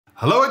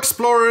Hello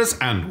explorers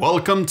and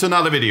welcome to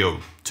another video.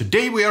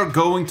 Today we are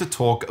going to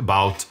talk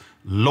about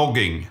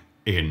logging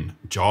in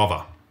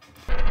Java.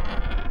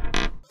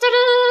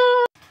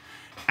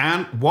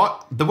 And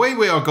the way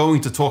we are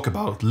going to talk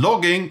about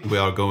logging, we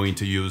are going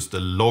to use the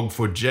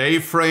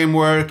log4j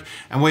framework,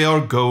 and we are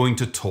going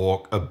to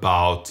talk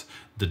about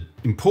the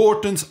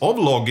importance of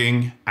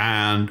logging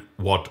and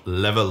what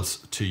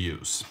levels to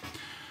use.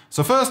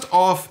 So first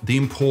off, the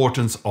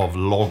importance of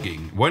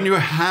logging. When you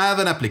have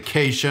an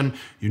application,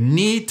 you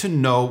need to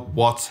know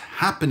what's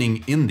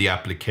happening in the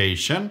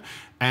application,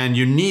 and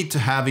you need to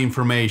have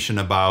information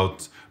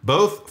about,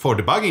 both for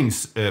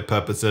debugging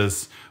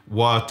purposes,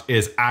 what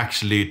is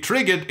actually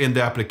triggered in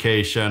the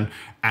application,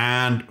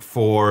 and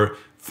for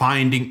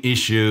finding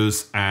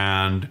issues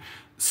and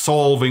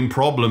solving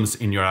problems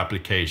in your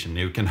application.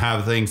 You can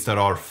have things that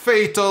are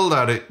fatal,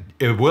 that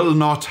it will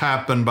not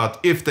happen, but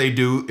if they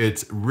do,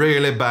 it's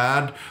really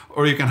bad.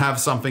 Or you can have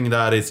something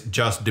that is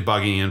just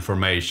debugging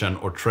information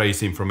or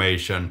trace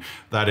information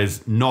that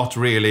is not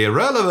really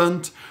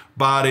relevant,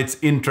 but it's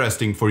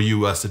interesting for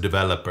you as a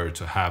developer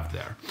to have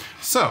there.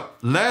 So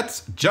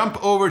let's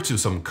jump over to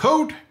some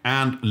code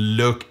and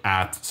look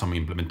at some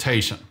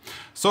implementation.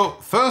 So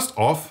first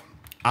off,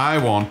 I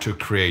want to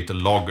create a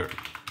logger.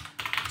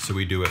 So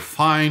we do a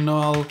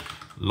final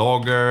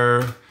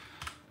logger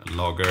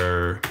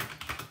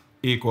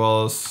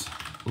equals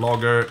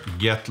logger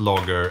get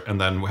logger, and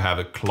then we have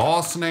a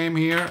class name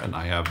here, and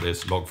I have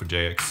this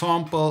log4j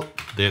example,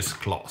 this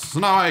class. So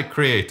now I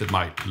created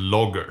my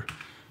logger.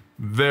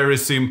 Very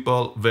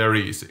simple,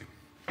 very easy.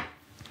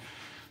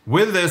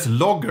 With this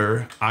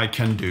logger, I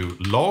can do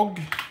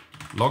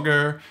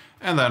logger,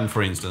 and then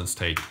for instance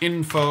take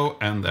info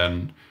and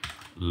then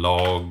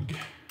log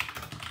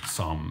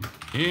some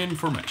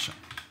information.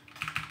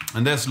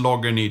 And this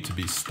logger needs to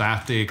be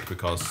static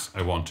because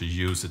I want to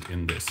use it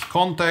in this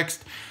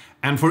context.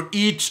 And for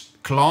each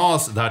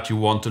class that you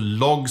want to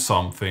log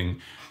something,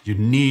 you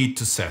need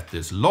to set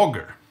this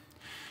logger.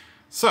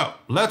 So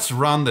let's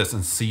run this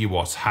and see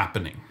what's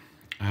happening.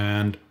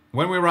 And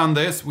when we run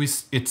this,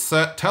 it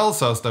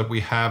tells us that we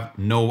have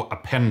no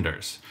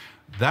appenders.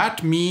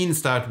 That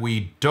means that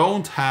we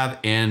don't have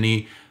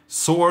any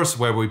source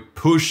where we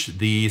push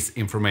these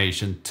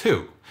information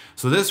to.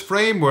 So this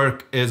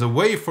framework is a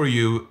way for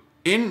you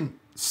in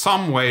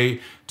some way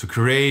to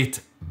create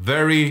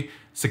very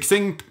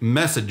succinct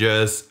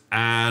messages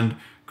and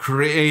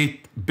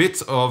create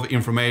bits of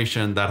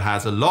information that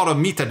has a lot of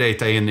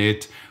metadata in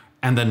it,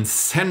 and then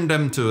send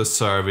them to a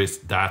service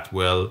that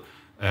will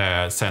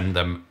send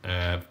them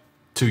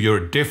to your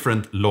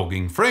different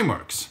logging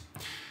frameworks.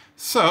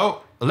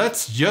 So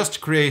let's just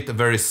create a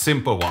very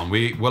simple one.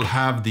 We will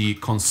have the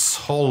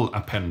console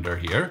appender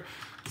here.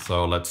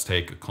 So let's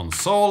take a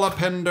console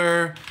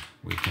appender.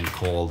 We can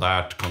call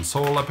that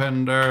console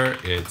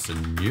appender. It's a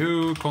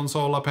new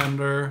console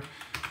appender.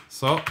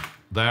 So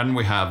then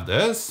we have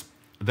this.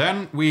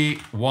 Then we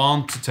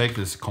want to take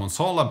this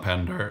console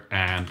appender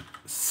and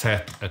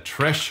set a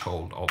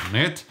threshold on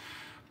it.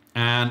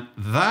 And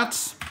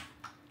that's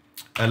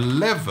a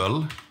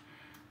level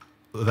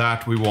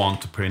that we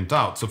want to print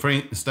out. So for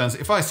instance,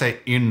 if I say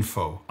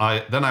info,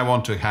 then I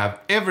want to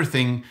have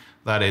everything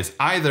that is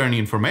either an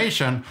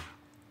information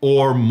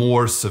or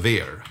more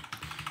severe.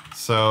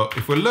 So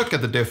if we look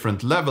at the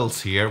different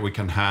levels here, we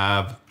can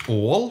have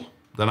all,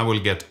 then I will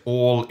get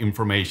all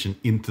information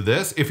into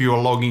this. If you are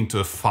logging to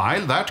a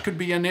file, that could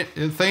be a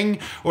thing.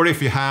 Or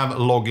if you have a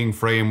logging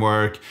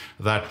framework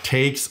that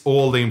takes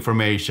all the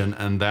information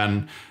and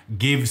then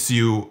gives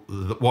you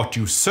what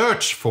you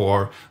search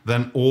for,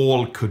 then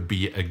all could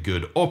be a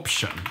good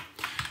option.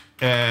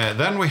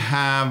 Then we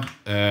have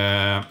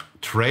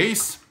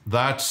trace,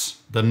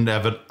 that's the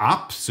level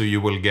up. So you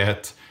will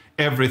get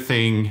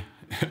everything,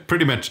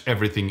 pretty much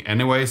everything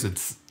anyways.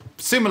 It's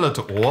similar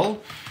to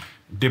all.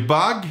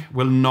 Debug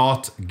will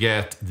not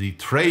get the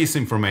trace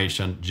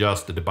information,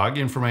 just the debug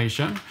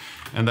information.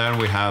 And then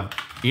we have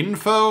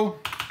info,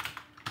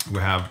 we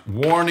have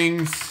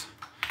warnings,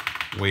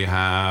 we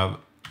have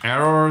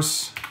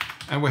errors,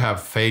 and we have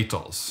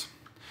fatals.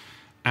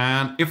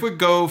 And if we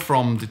go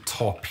from the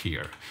top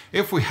here,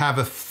 if we have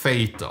a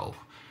fatal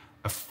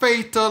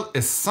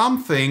is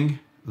something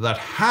that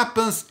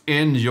happens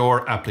in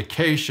your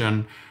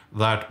application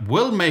that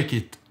will make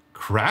it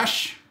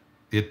crash.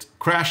 It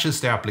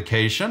crashes the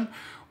application,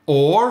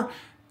 or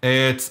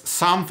it's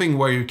something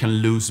where you can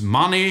lose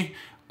money,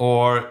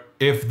 or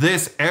if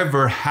this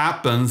ever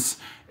happens,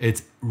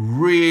 it's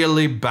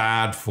really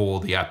bad for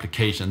the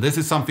application. This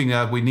is something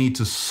that we need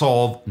to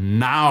solve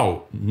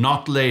now,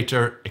 not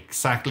later,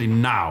 exactly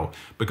now,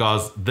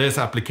 because this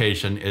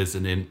application is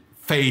in a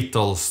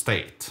fatal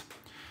state.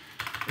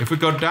 If we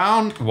go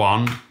down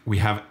one, we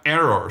have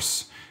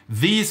errors.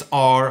 These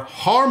are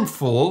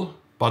harmful,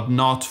 but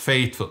not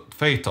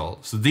fatal.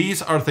 So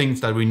these are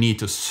things that we need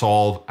to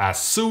solve as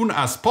soon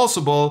as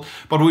possible,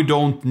 but we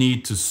don't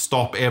need to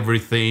stop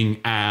everything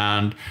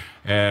and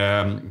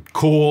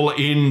call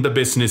in the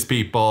business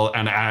people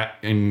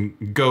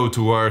and go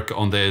to work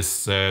on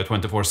this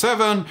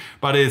 24/7,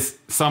 but it's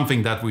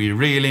something that we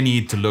really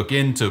need to look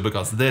into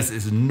because this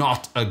is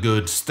not a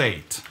good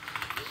state.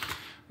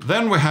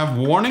 Then we have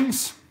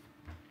warnings,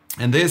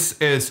 and this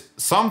is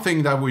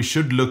something that we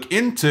should look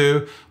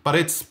into, but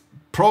it's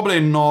probably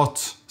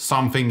not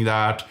something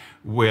that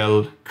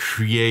will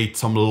create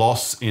some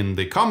loss in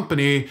the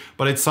company,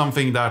 but it's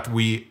something that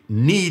we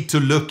need to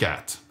look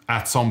at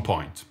some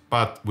point.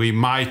 But we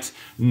might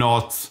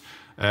not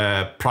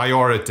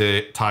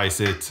prioritize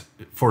it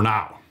for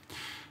now.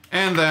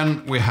 And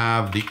then we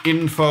have the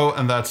info,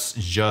 and that's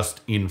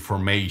just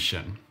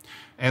information.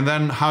 And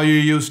then how you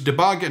use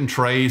debug and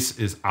trace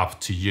is up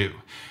to you.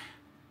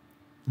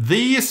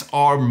 These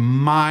are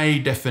my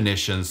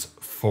definitions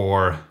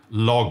for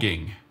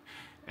logging.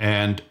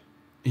 And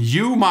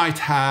you might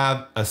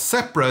have a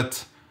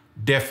separate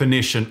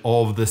definition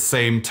of the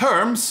same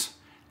terms,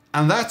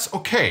 and that's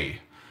okay.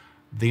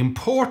 The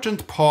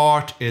important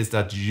part is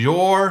that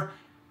your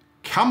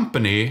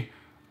company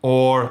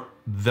or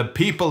the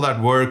people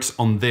that works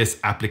on this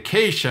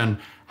application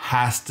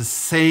has the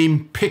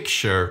same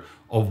picture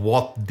of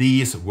what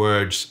these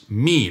words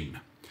mean.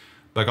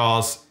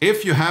 Because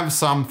if you have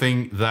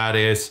something that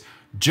is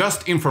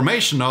just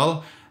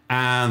informational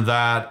and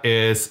that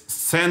is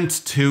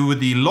sent to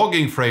the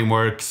logging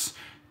frameworks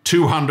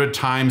 200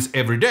 times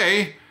every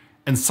day,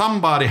 and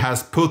somebody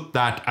has put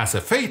that as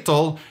a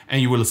fatal,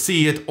 and you will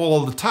see it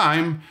all the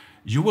time,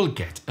 you will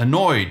get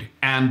annoyed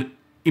and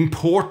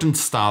important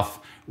stuff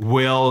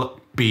will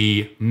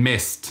be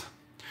missed.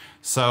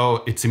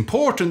 So it's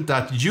important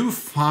that you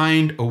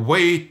find a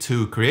way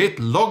to create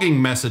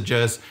logging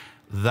messages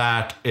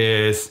that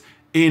is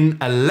in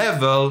a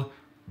level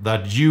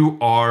that you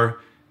are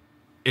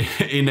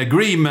in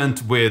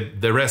agreement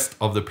with the rest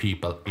of the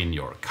people in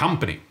your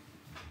company.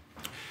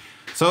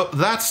 So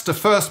that's the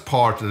first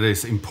part that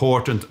is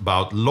important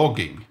about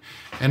logging.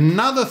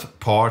 Another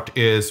part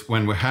is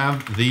when we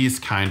have these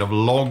kind of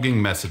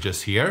logging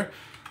messages here.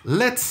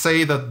 Let's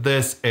say that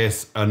this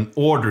is an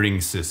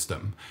ordering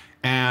system.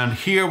 And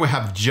here we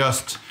have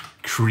just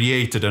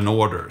created an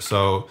order.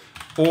 So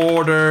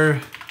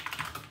order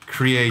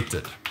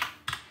created.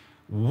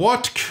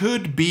 What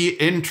could be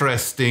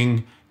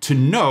interesting to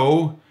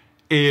know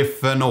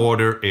if an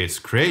order is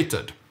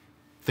created?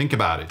 Think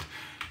about it.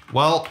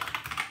 Well,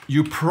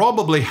 you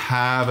probably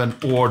have an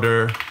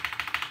order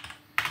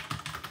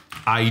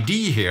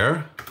ID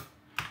here.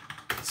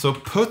 So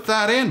put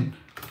that in.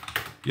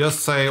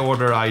 Just say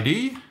order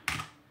ID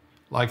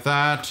like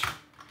that.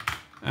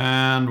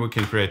 And we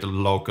can create a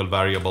local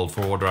variable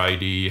for order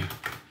ID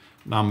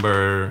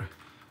number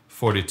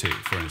 42,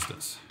 for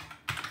instance.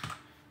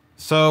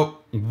 So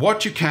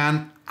what you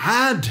can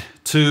add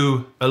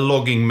to a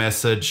logging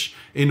message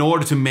in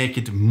order to make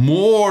it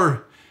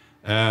more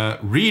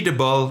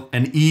readable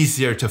and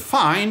easier to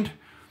find,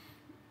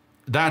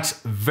 that's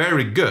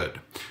very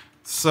good.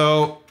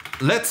 So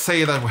let's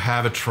say that we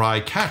have a try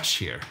catch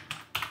here.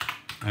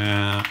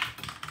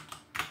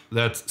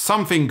 That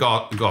something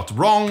got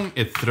wrong,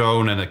 it's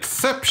thrown an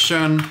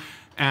exception,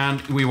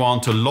 and we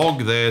want to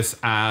log this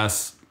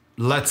as,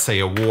 let's say,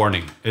 a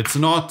warning. It's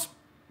not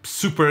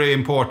super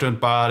important,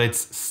 but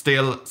it's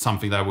still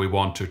something that we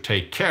want to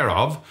take care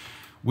of.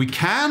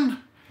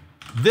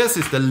 This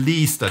is the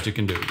least that you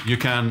can do. You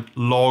can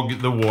log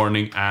the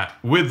warning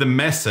with the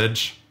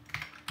message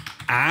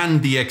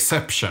and the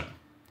exception.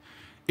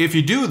 If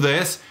you do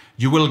this,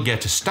 you will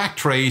get a stack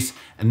trace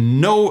and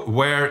know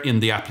where in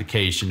the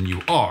application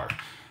you are.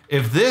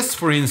 If this,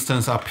 for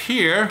instance, up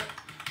here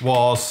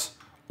was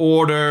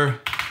order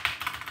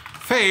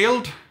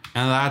failed,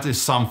 and that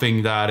is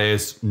something that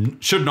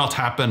should not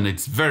happen.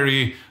 It's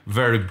very,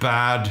 very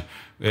bad.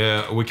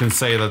 We can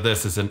say that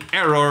this is an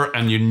error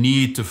and you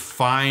need to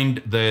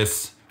find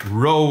this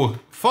row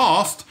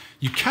fast.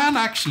 You can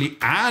actually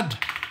add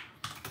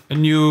a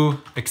new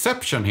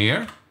exception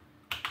here.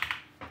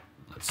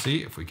 Let's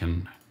see if we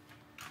can,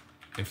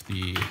 if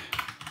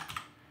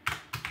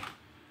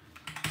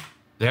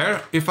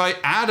I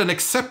add an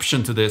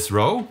exception to this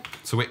row,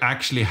 so we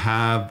actually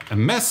have a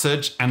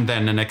message and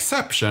then an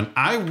exception,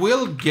 I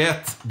will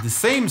get the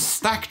same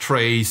stack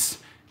trace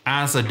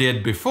as I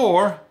did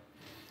before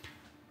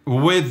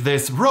with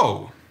this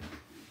row.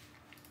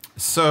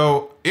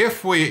 So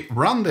if we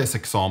run this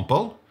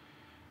example,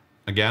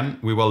 again,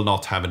 we will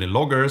not have any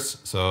loggers,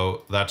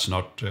 so that's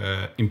not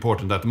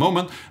important at the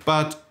moment,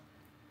 but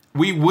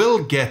we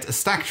will get a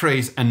stack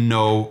trace and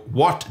know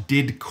what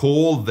did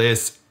call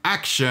this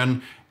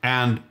action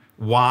and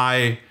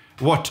why,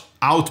 what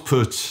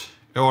output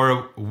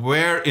or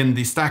where in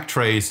the stack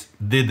trace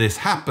did this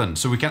happen,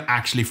 so we can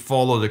actually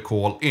follow the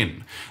call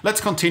in.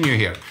 Let's continue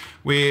here.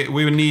 We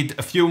need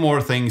a few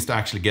more things to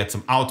actually get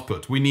some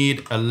output. We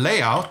need a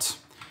layout,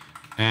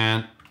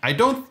 and I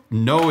don't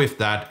know if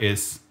that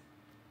is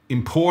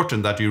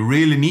important that you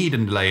really need a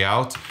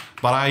layout,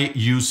 but I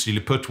usually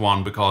put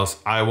one because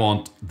I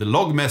want the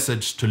log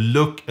message to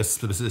look a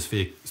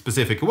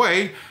specific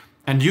way,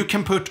 and you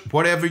can put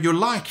whatever you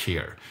like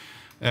here.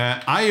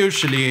 I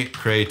usually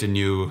create a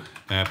new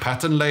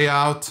pattern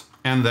layout,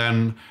 and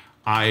then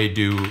I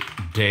do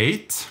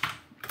date.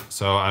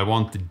 So I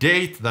want the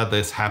date that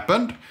this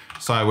happened,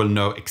 so I will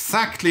know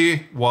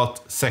exactly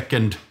what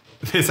second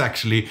this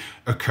actually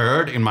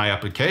occurred in my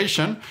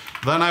application.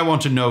 Then I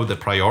want to know the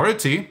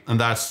priority, and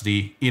that's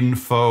the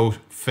info,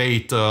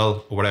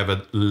 fatal, or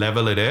whatever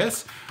level it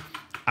is.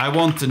 I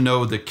want to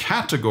know the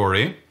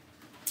category,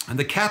 and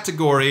the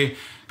category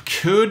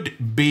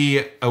could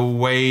be a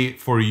way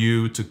for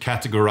you to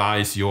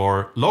categorize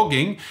your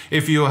logging.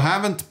 If you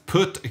haven't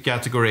put a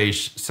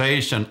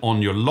categorization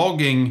on your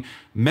logging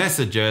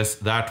messages,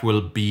 that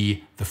will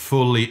be the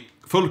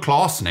full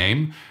class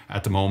name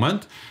at the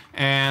moment.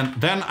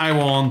 And then I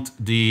want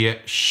the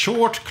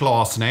short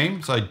class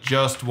name. So I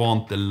just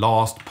want the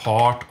last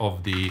part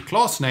of the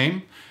class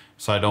name.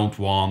 So I don't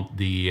want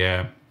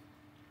the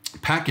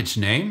package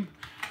name.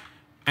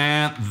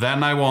 And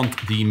then I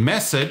want the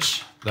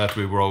message that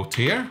we wrote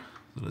here.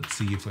 So let's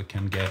see if I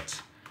can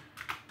get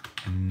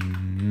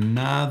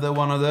another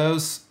one of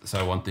those. So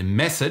I want the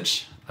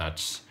message,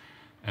 that's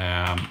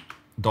 $M,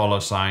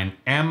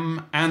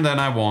 and then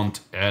I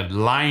want a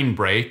line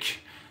break.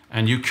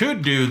 And you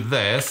could do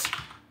this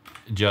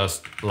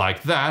just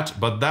like that,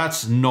 but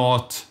that's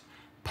not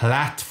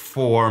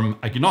platform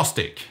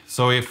agnostic.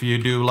 So if you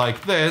do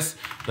like this,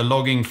 the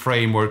logging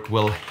framework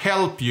will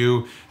help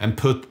you and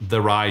put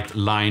the right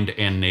lined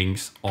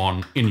endings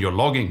on in your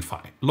log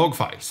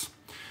files.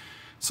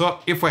 So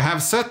if we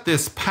have set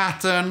this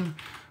pattern,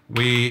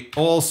 we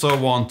also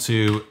want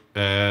to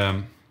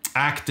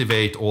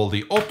activate all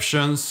the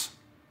options,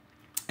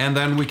 and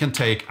then we can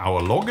take our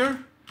logger,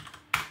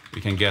 we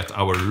can get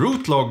our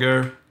root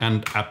logger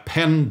and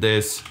append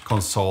this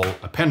console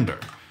appender.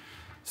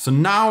 So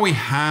now we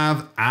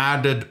have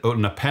added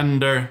an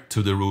appender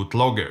to the root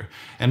logger.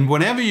 And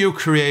whenever you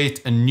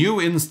create a new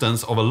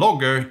instance of a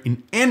logger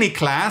in any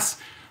class,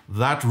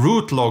 that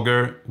root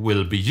logger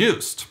will be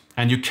used.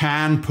 And you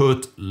can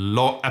put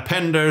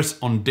appenders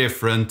on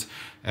different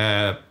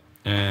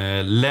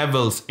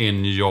levels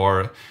in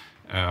your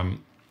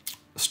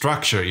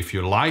structure if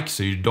you like.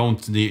 So you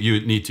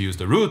need to use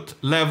the root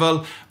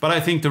level, but I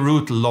think the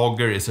root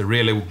logger is a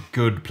really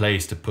good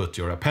place to put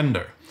your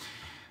appender.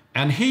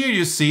 And here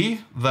you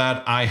see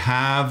that I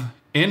have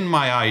in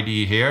my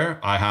ID here,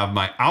 I have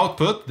my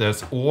output.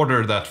 There's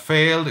order that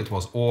failed. It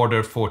was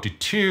order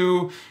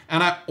 42.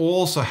 And I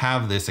also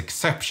have this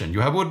exception.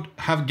 You would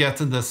have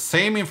gotten the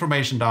same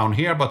information down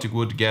here, but you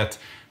would get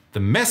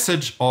the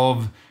message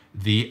of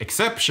the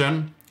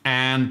exception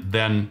and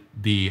then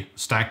the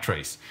stack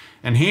trace.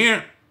 And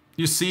here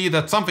you see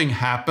that something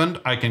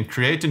happened. I can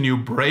create a new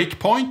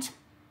breakpoint.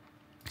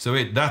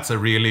 So that's a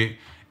really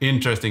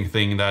interesting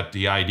thing that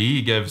the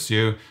IDE gives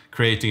you,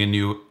 creating a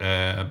new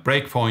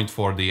breakpoint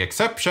for the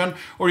exception,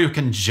 or you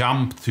can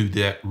jump to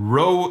the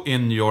row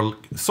in your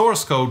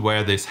source code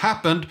where this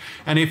happened.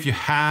 And if you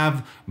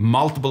have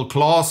multiple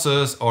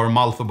classes or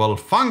multiple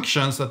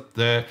functions,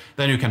 then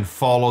you can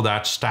follow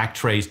that stack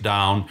trace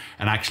down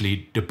and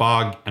actually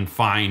debug and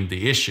find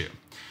the issue.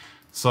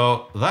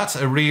 So that's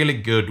a really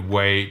good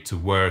way to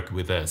work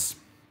with this.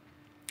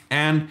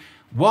 And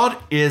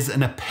what is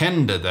an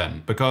appender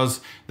then?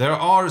 Because there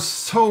are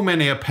so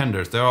many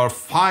appenders. There are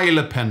file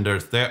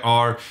appenders. There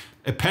are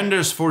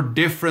appenders for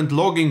different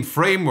logging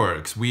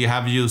frameworks. We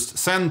have used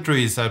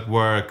Sentries at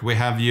work. We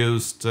have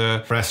used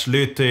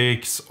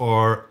Preslytics,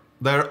 or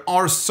there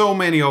are so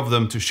many of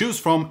them to choose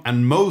from,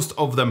 and most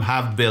of them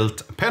have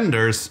built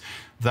appenders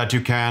that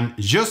you can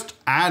just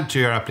add to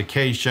your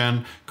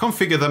application,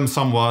 configure them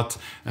somewhat,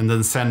 and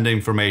then send the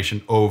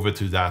information over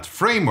to that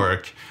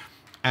framework.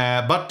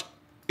 But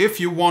if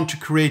you want to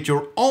create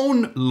your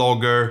own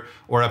logger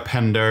or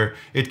appender,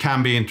 it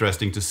can be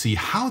interesting to see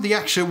how they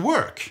actually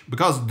work,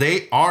 because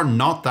they are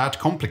not that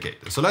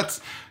complicated. So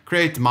let's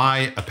create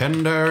my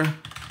appender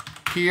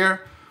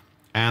here,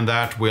 and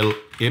that will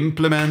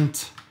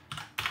implement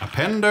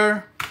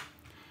appender.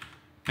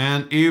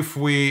 And if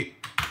we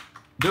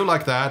do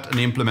like that and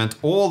implement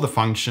all the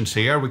functions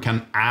here, we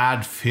can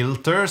add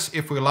filters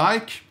if we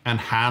like and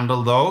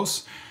handle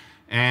those.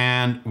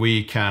 And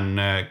we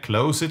can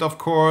close it, of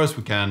course.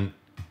 We can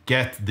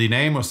get the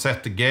name or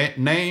set the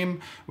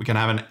name. We can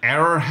have an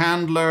error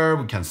handler.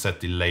 We can set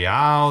the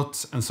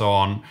layout and so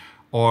on.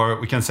 Or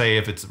we can say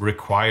if it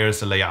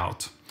requires a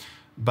layout.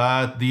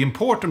 But the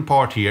important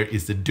part here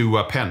is the do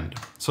append.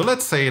 So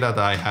let's say that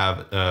I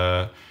have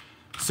a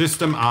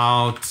system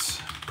out,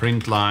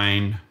 print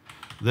line,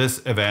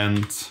 this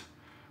event,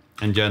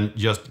 and then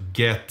just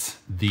get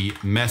the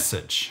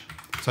message.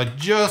 So I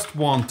just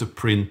want to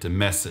print the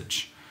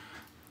message.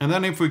 And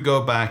then if we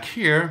go back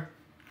here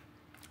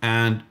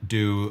and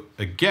do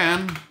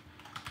again,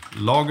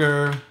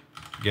 logger,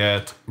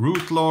 get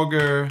root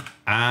logger,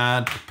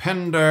 add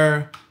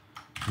appender,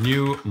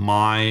 new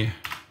my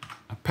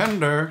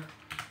appender,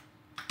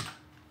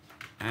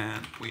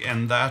 and we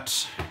end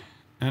that.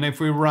 And if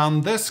we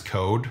run this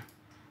code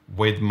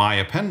with my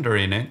appender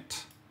in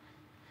it,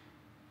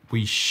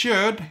 we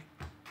should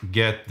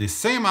get the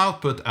same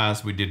output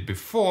as we did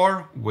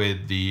before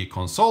with the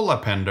console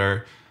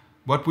appender,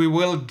 but we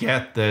will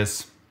get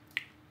this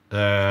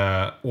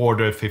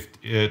order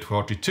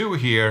 42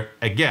 here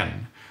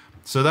again.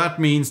 So that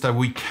means that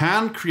we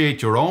can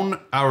create our own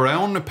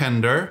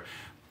appender,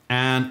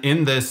 and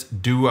in this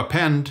do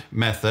append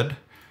method,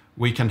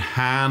 we can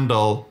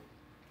handle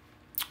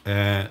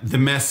the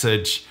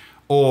message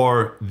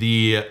or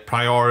the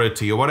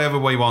priority or whatever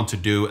we want to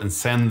do and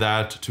send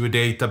that to a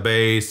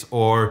database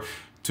or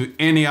to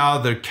any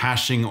other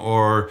caching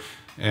or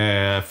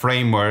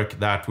framework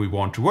that we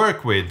want to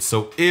work with.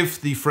 So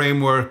if the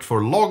framework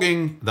for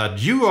logging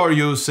that you are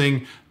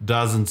using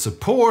doesn't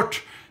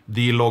support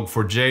the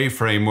log4j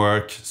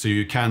framework, so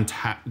you can't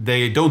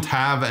they don't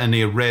have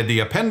any ready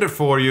appender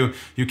for you,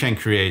 you can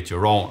create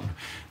your own.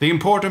 The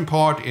important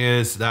part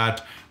is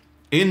that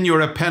in your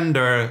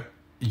appender,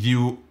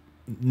 you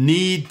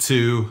need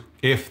to,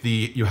 if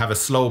you have a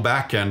slow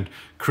backend,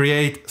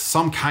 create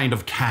some kind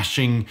of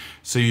caching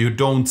so you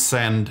don't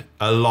send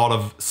a lot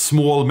of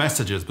small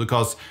messages,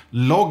 because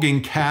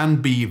logging can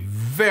be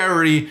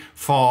very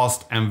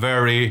fast and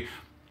very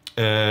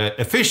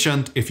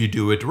efficient if you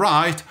do it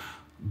right.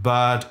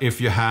 But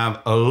if you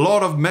have a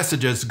lot of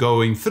messages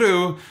going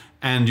through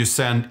and you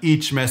send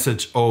each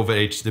message over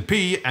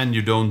HTTP and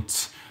you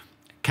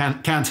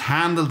can't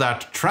handle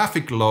that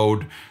traffic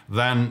load,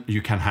 then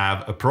you can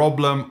have a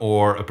problem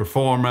or a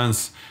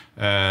performance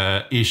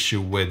issue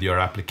with your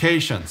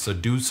application. So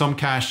do some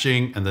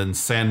caching and then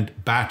send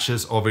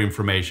batches of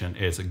information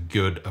is a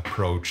good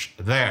approach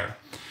there.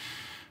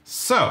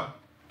 So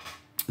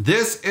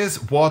this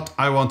is what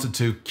I wanted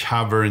to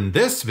cover in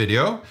this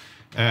video.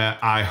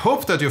 I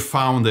hope that you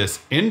found this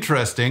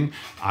interesting.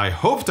 I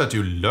hope that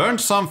you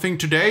learned something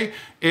today.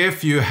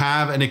 If you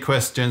have any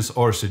questions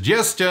or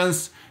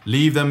suggestions,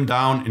 leave them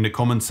down in the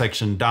comment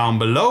section down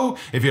below.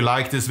 If you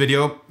like this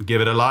video, give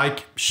it a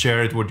like,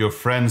 share it with your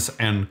friends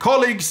and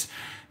colleagues.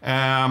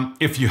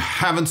 If you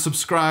haven't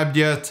subscribed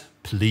yet,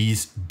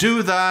 please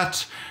do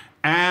that.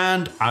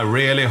 And I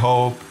really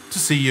hope to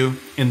see you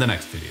in the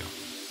next video.